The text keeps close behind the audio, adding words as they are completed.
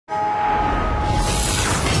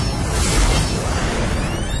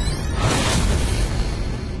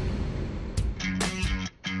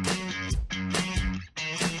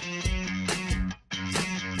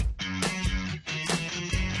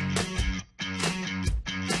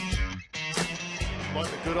Like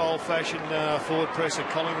the good old-fashioned forward press that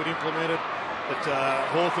Collingwood implemented, that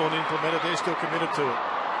Hawthorn implemented, they're still committed to it.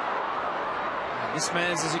 This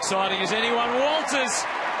man's as exciting as anyone. Walters,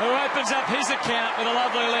 who opens up his account with a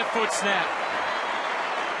lovely left foot snap.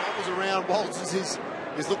 Bobbles around. Walters is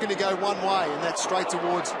looking to go one way, and that's straight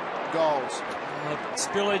towards goals.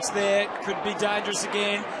 Spillage there, could be dangerous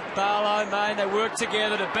again. Barlow, Main, they work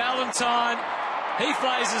together to Ballantyne. He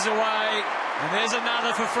blazes away, and there's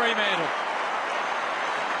another for Fremantle.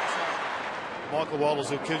 Michael Walters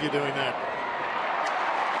will kill you doing that.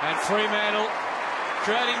 And Fremantle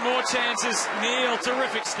creating more chances. Neil,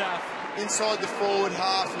 terrific stuff. Inside the forward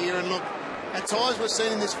half here, and look, at times we've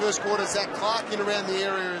seen in this first quarter Zach Clark in around the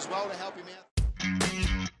area as well to help him out.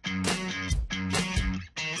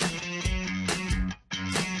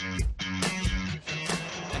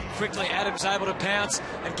 Quickly, Adams able to pounce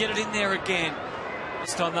and get it in there again.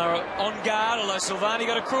 This time they were on guard, although Silvani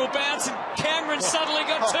got a cruel bounce and Cameron suddenly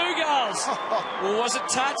got 2 goals. Well, was it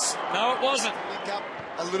touch? No, it wasn't. Link up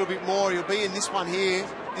a little bit more. He'll be in this one here,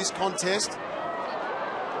 this contest.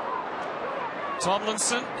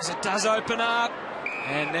 Tomlinson, as it does open up.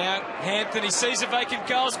 And now Hampton, he sees a vacant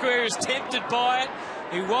goal square, is tempted by it.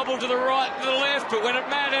 He wobbled to the right and to the left, but when it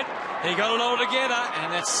mattered, he got it all together,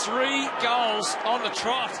 and that's 3 goals on the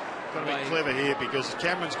trot. Got to be clever here because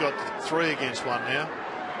Cameron's got 3 against 1 now.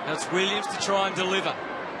 That's Williams to try and deliver.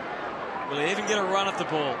 Will he even get a run at the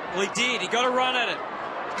ball? Well, he did. He got a run at it.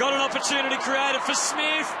 Got an opportunity created for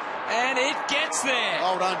Smith, and it gets there.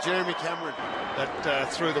 Well done, Jeremy Cameron. That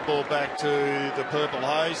threw the ball back to the Purple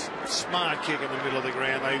Haze. Smart kick in the middle of the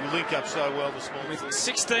ground. They link up so well this morning. With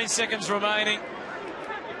 16 seconds remaining.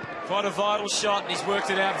 Quite a vital shot, and he's worked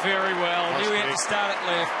it out very well. Nice. Knew he had to start at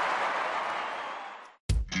left.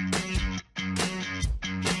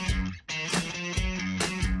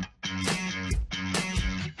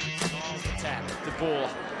 The ball,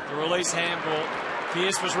 the release handball.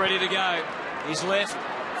 Pearce was ready to go. He's left,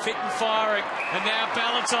 fit and firing, and now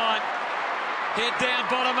Ballantyne. Head down,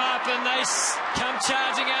 bottom up, and they come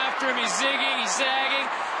charging after him. He's zigging, he's zagging.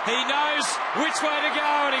 He knows which way to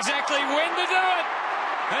go and exactly when to do it.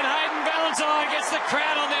 And Hayden Ballantyne gets the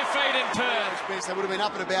crowd on their feet in Perth. They would have been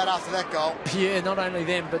up and about after that goal. Yeah, not only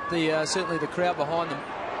them, but certainly the crowd behind them.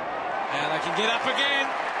 Now they can get up again.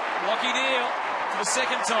 Lockie Neal for the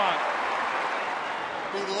second time.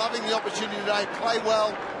 Been loving the opportunity today. Play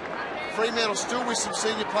well. Fremantle still with some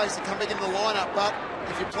senior players to come back into the lineup, but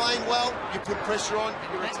if you're playing well, you put pressure on.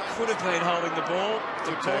 That could have been holding the ball.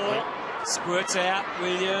 The ball squirts out.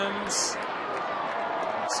 Williams.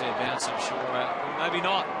 Let's see a bounce, I'm sure. Maybe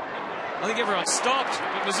not. I think everyone stopped,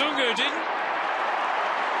 but Mzungu didn't.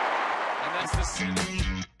 And that's the second.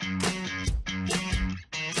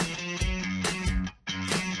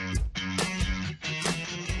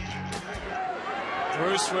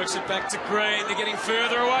 Bruce works it back to Green. They're getting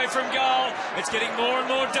further away from goal. It's getting more and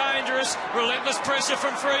more dangerous. Relentless pressure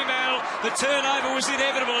from Fremantle. The turnover was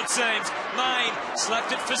inevitable, it seems. Main slapped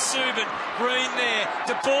it for Subin. Green there.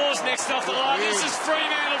 De Boer's next off the line. This is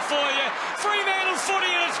Fremantle for you. Fremantle footy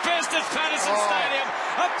at its best at Patterson Stadium.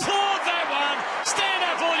 Applaud that one. Stand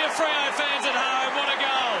up, all your Freo fans at home. What a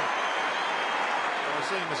goal. I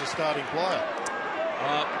see him as a starting player.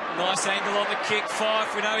 Nice angle on the kick.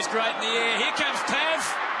 Fife, we know he's great in the air. Here comes Pav.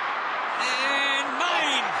 And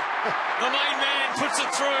Main. The main man puts it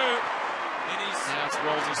through. Now it's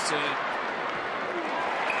Walters' turn.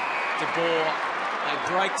 De Boer. They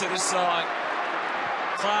break to the side.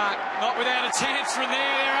 Clark, not without a chance from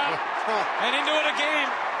there. They're up. And into it again.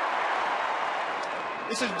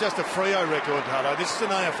 This isn't just a Freo record, Hutto. This is an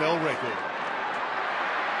AFL record.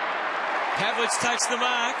 Pavlich takes the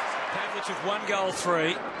mark. Pavlich with 1 goal,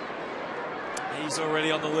 3. He's already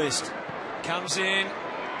on the list. Comes in.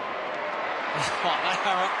 Oh, they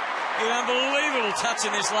are an unbelievable touch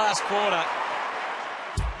in this last quarter.